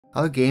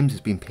Hello Games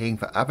has been paying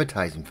for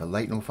advertising for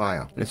Light No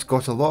Fire, and it's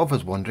got a lot of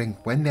us wondering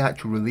when the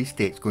actual release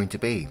date's going to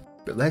be.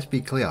 But let's be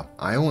clear,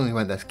 I only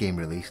want this game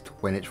released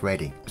when it's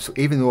ready. So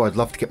even though I'd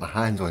love to get my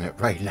hands on it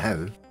right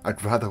now,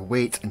 I'd rather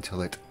wait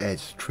until it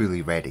is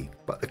truly ready.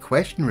 But the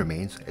question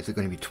remains, is it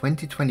going to be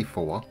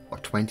 2024 or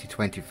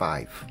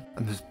 2025?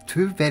 And there's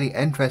two very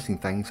interesting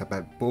things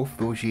about both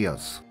those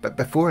years. But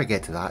before I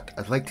get to that,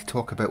 I'd like to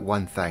talk about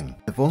one thing.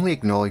 They've only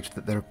acknowledged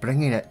that they're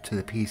bringing it to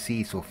the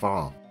PC so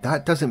far.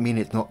 That doesn't mean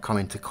it's not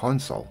coming to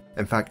console.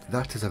 In fact,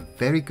 that is a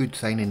very good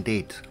sign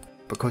indeed.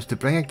 Because to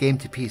bring a game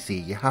to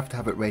PC, you have to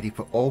have it ready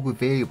for all the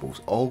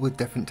variables, all the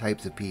different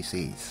types of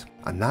PCs.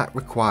 And that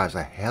requires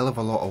a hell of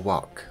a lot of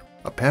work.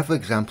 A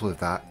perfect example of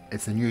that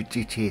is the new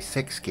GTA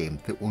 6 game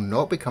that will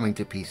not be coming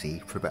to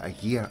PC for about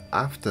a year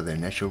after the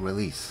initial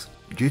release.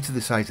 Due to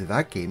the size of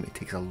that game, it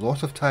takes a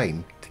lot of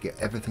time to get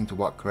everything to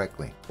work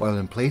correctly. While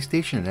in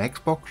PlayStation and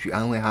Xbox, you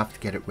only have to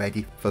get it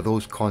ready for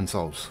those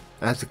consoles.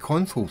 And as the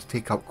consoles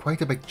take up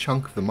quite a big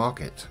chunk of the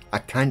market, I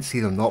can't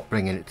see them not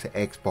bringing it to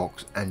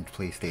Xbox and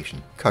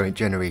PlayStation, current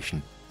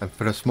generation. And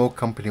for a small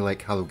company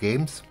like Hello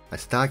Games, a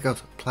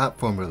staggered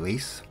platform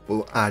release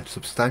will add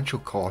substantial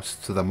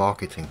costs to the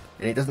marketing.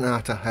 And it doesn't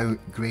matter how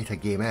great a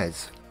game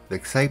is, the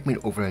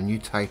excitement over a new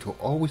title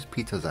always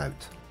peters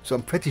out. So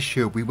I'm pretty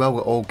sure we will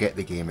all get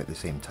the game at the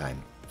same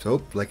time.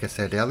 So, like I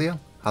said earlier,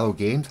 Hello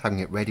Games having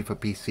it ready for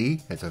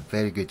PC is a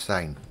very good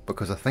sign,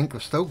 because I think they're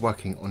still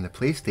working on the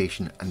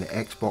PlayStation and the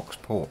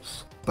Xbox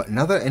ports. But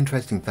another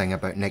interesting thing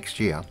about next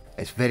year,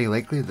 it's very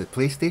likely that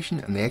the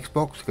PlayStation and the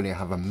Xbox are going to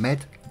have a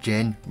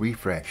mid-gen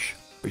refresh,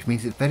 which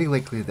means it's very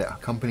likely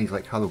that companies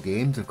like Hello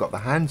Games have got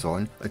their hands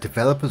on a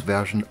developer's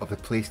version of the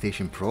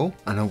PlayStation Pro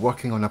and are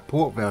working on a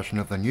port version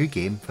of their new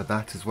game for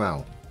that as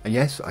well. And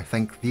yes, I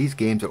think these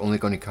games are only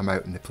going to come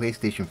out in the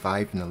PlayStation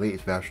 5 and the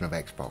latest version of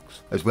Xbox,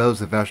 as well as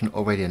the version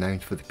already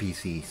announced for the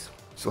PCs.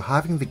 So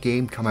having the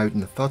game come out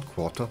in the third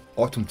quarter,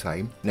 autumn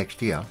time,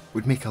 next year,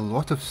 would make a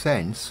lot of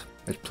sense,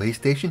 as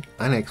PlayStation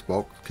and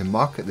Xbox can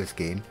market this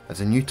game as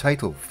a new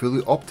title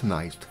fully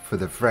optimised for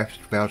the fresh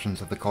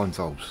versions of the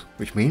consoles,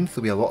 which means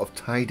there'll be a lot of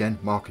tied-in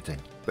marketing.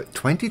 But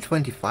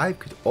 2025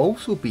 could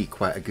also be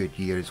quite a good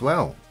year as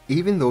well,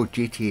 even though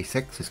GTA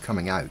 6 is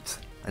coming out.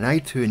 And I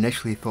too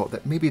initially thought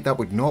that maybe that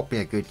would not be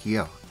a good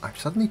year. I've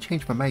suddenly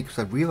changed my mind because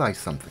I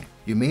realised something.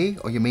 You may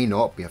or you may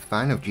not be a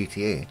fan of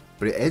GTA,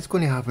 but it is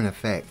going to have an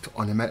effect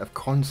on the amount of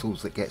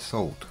consoles that get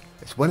sold.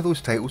 It's one of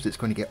those titles that's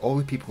going to get all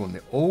the people on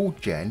the old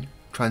gen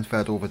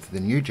transferred over to the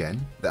new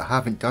gen that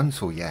haven't done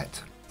so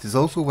yet. This is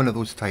also one of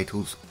those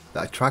titles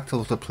that attract a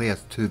lot of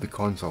players to the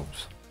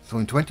consoles. So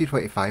in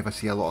 2025 I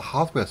see a lot of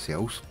hardware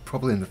sales,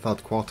 probably in the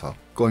third quarter,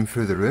 going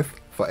through the roof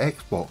for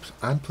Xbox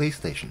and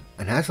PlayStation.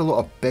 And as a lot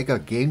of bigger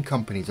game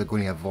companies are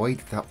going to avoid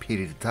that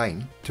period of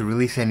time to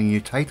release any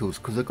new titles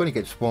because they're going to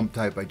get swamped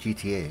out by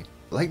GTA,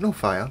 Light No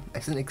Fire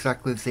isn't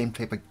exactly the same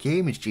type of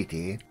game as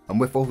GTA, and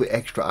with all the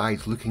extra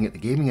eyes looking at the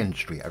gaming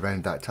industry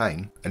around that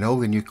time, and all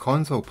the new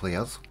console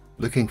players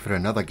looking for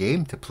another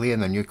game to play in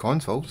their new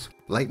consoles,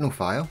 Light No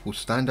Fire will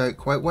stand out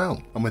quite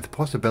well. And with the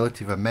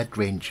possibility of a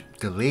mid-range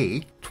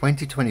delay,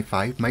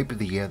 2025 might be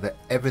the year that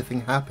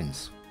everything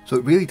happens. So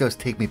it really does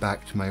take me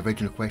back to my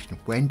original question,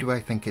 when do I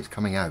think it's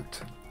coming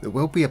out? There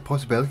will be a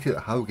possibility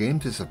that Hello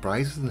Games is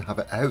surprises and have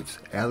it out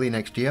early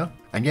next year.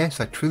 And yes,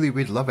 I truly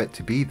would love it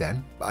to be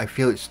then, but I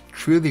feel it's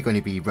truly going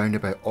to be round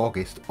about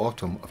August,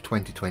 autumn of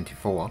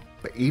 2024.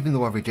 But even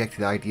though I rejected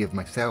the idea of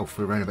myself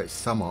for around about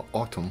summer,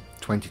 autumn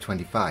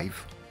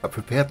 2025, I've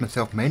prepared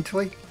myself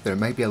mentally that it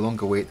might be a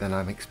longer wait than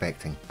I'm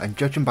expecting. And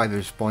judging by the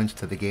response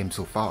to the game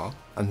so far,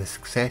 and the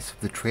success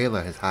the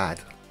trailer has had,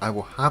 I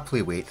will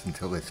happily wait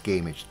until this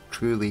game is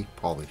truly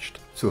polished.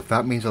 So if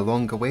that means a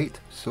longer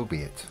wait, so be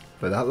it.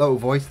 But that little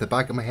voice at the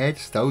back of my head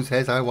still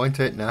says I want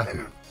it now.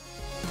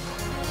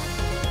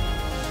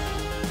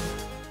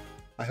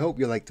 I hope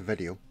you liked the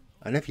video,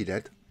 and if you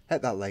did,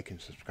 hit that like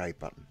and subscribe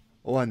button,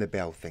 or on the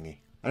bell thingy.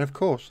 And of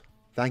course,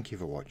 thank you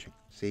for watching.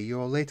 See you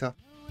all later.